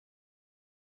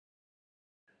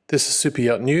This is Super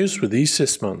Yacht News with E.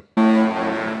 Sisman.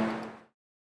 Hi,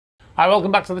 welcome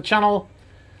back to the channel.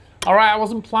 Alright, I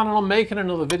wasn't planning on making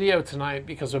another video tonight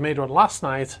because I made one last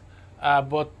night,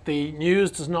 but the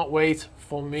news does not wait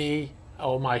for me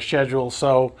or my schedule,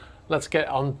 so let's get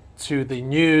on to the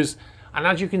news. And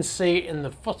as you can see in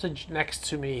the footage next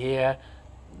to me here,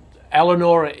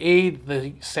 Eleonora E,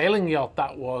 the sailing yacht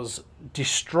that was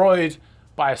destroyed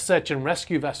by a search and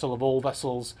rescue vessel of all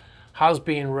vessels, has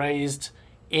been raised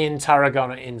in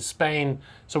Tarragona in Spain.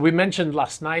 So we mentioned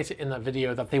last night in that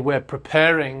video that they were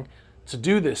preparing to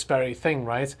do this very thing,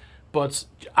 right? But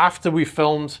after we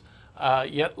filmed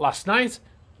last night,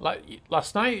 the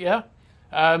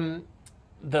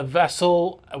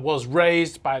vessel was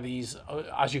raised by these,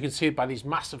 as you can see, by these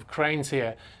massive cranes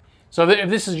here. So if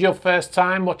this is your first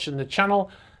time watching the channel,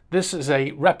 this is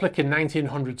a replica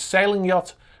 1900 sailing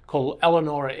yacht called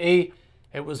Eleonora E.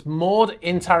 It was moored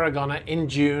in Tarragona in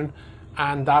June,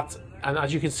 and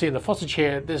as you can see in the footage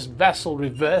here, this vessel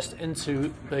reversed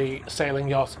into the sailing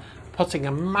yacht, putting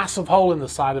a massive hole in the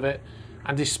side of it.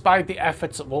 And despite the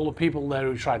efforts of all the people there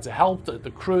who tried to help,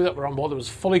 the crew that were on board, it was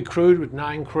fully crewed with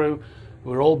 9 crew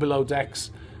who were all below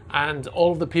decks, and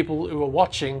all of the people who were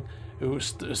watching,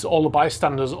 all the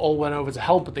bystanders, all went over to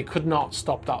help, but they could not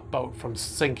stop that boat from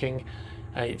sinking.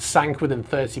 It sank within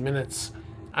 30 minutes,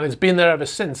 and it's been there ever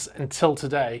since until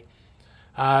today.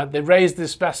 They raised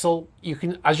this vessel.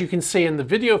 As you can see in the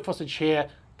video footage here,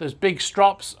 there's big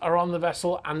strops are on the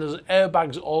vessel, and there's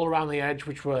airbags all around the edge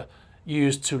which were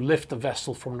used to lift the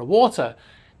vessel from the water.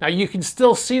 Now you can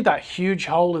still see that huge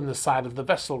hole in the side of the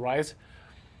vessel, right?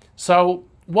 So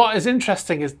what is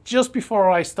interesting is just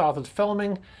before I started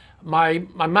filming, my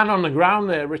man on the ground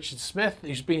there, Richard Smith,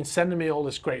 who's been sending me all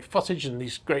this great footage and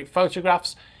these great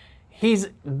photographs, he's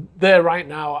there right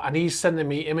now, and he's sending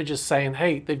me images saying,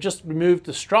 hey, they've just removed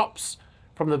the strops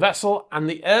from the vessel and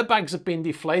the airbags have been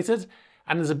deflated,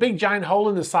 and there's a big giant hole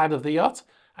in the side of the yacht,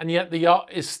 and yet the yacht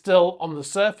is still on the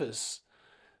surface.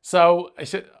 So I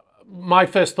said, my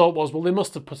first thought was, well, they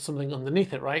must have put something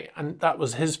underneath it, right? And that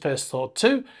was his first thought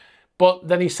too. But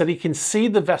then he said he can see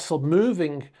the vessel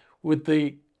moving with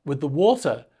the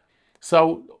water.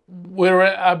 So we're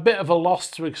at a bit of a loss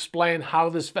to explain how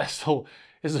this vessel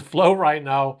is afloat right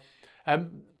now.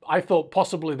 I thought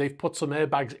possibly they've put some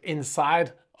airbags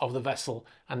inside of the vessel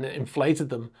and inflated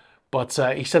them, but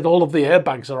he said all of the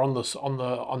airbags are on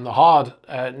the hard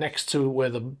next to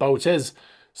where the boat is.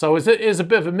 So it is a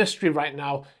bit of a mystery right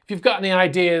now. If you've got any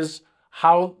ideas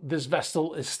how this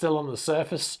vessel is still on the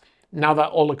surface now that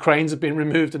all the cranes have been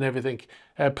removed and everything,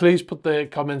 please put the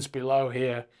comments below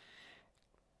here.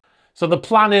 So the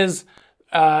plan is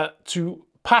to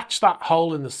patch that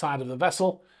hole in the side of the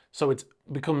vessel so it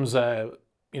becomes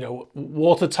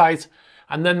watertight,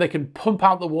 and then they can pump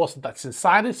out the water that's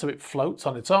inside it so it floats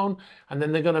on its own, and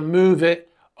then they're going to move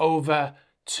it over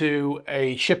to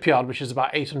a shipyard which is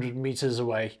about 800 meters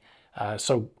away,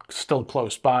 so still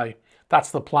close by.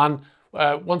 That's the plan.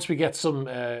 Once we get some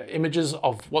images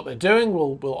of what they're doing,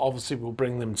 we'll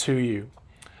bring them to you.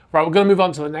 Right, we're going to move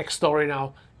on to the next story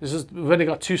now. We've only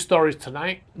got 2 stories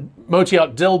tonight. Motor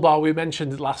yacht Dilbar, we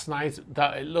mentioned last night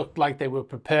that it looked like they were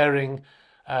preparing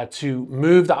to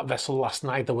move that vessel last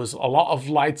night. There was a lot of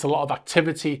lights, a lot of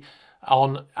activity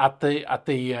at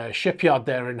the shipyard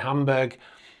there in Hamburg.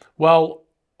 Well,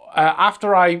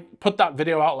 after I put that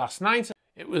video out last night,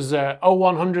 it was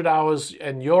 0100 hours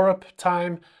in Europe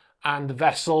time, and the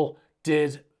vessel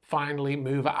did finally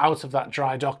move out of that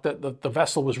dry dock. The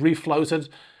vessel was refloated,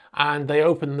 and they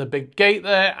opened the big gate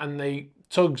there, and the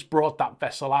tugs brought that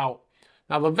vessel out.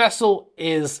 Now the vessel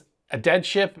is a dead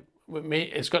ship.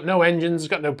 It's got no engines, it's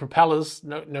got no propellers,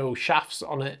 no shafts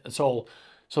on it at all.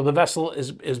 So the vessel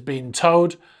is being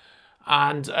towed,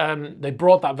 and they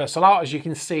brought that vessel out. As you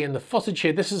can see in the footage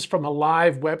here, this is from a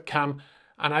live webcam,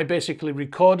 and I basically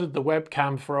recorded the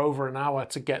webcam for over an hour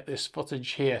to get this footage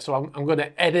here. So I'm going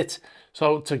to edit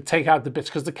to take out the bits,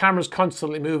 because the camera's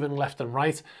constantly moving left and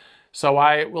right. So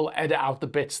I will edit out the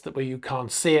bits where you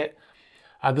can't see it.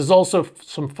 There's also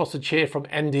some footage here from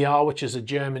NDR, which is a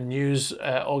German news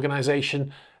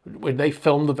organization, where they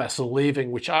filmed the vessel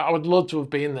leaving, which I would love to have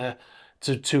been there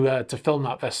to film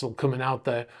that vessel coming out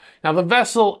there. Now the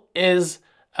vessel is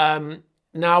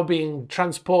now being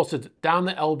transported down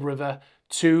the Elbe River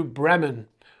to Bremen.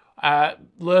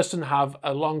 Lursen have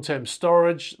a long-term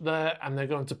storage there, and they're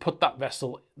going to put that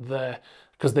vessel there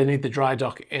because they need the dry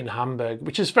dock in Hamburg,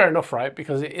 which is fair enough, right?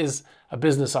 Because it is a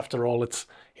business after all. It's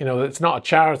not a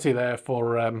charity there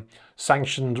for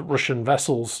sanctioned Russian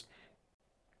vessels.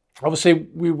 Obviously,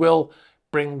 we will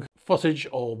bring footage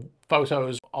or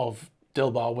photos of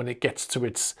Dilbar when it gets to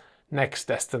its next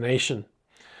destination.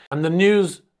 And the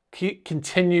news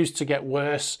continues to get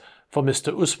worse for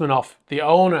Mr. Usmanov, the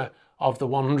owner of the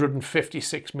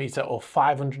 156 meter or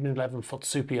 511 foot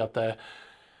superyacht there.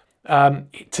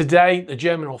 Today, the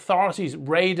German authorities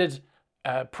raided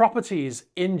properties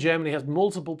in Germany. He has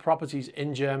multiple properties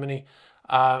in Germany,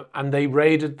 and they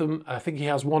raided them. I think he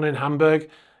has one in Hamburg.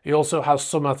 He also has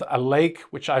some at a lake,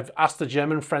 which I've asked a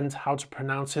German friend how to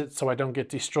pronounce it so I don't get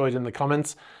destroyed in the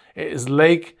comments. It is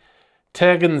Lake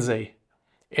Tegernsee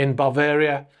in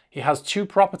Bavaria. He has 2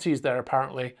 properties there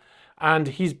apparently, and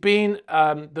he's been,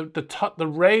 the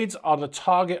raids are the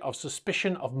target of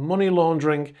suspicion of money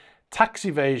laundering, tax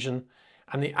evasion,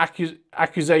 and the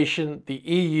accusation the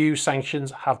EU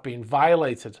sanctions have been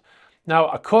violated. Now,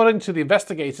 according to the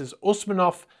investigators,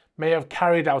 Usmanov may have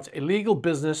carried out illegal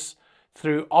business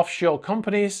through offshore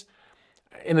companies.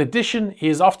 In addition, he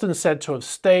is often said to have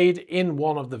stayed in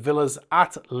one of the villas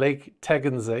at Lake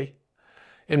Tegernsee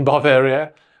in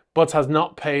Bavaria, but has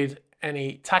not paid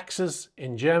any taxes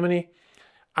in Germany.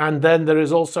 And then there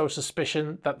is also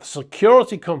suspicion that the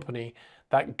security company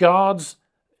that guards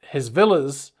his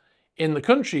villas in the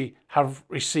country have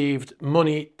received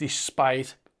money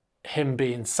despite him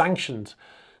being sanctioned.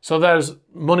 So there's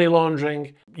money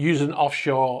laundering, using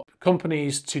offshore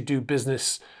companies to do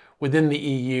business within the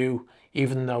EU,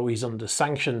 even though he's under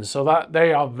sanctions. So that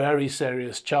they are very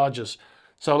serious charges.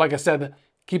 So like I said, it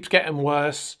keeps getting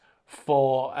worse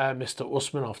for Mr.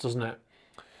 Usmanov, doesn't it?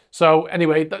 So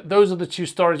anyway, those are the 2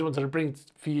 stories I wanted to bring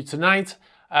for you tonight.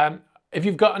 If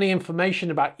you've got any information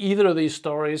about either of these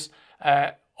stories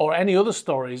or any other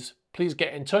stories, please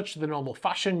get in touch the normal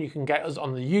fashion. You can get us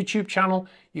on the YouTube channel,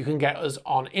 you can get us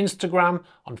on Instagram,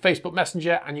 on Facebook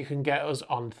Messenger, and you can get us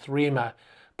on Threema.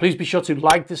 Please be sure to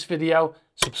like this video,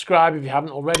 subscribe if you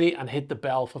haven't already, and hit the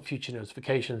bell for future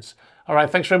notifications. All right,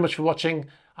 thanks very much for watching,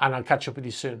 and I'll catch up with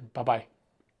you soon. Bye-bye.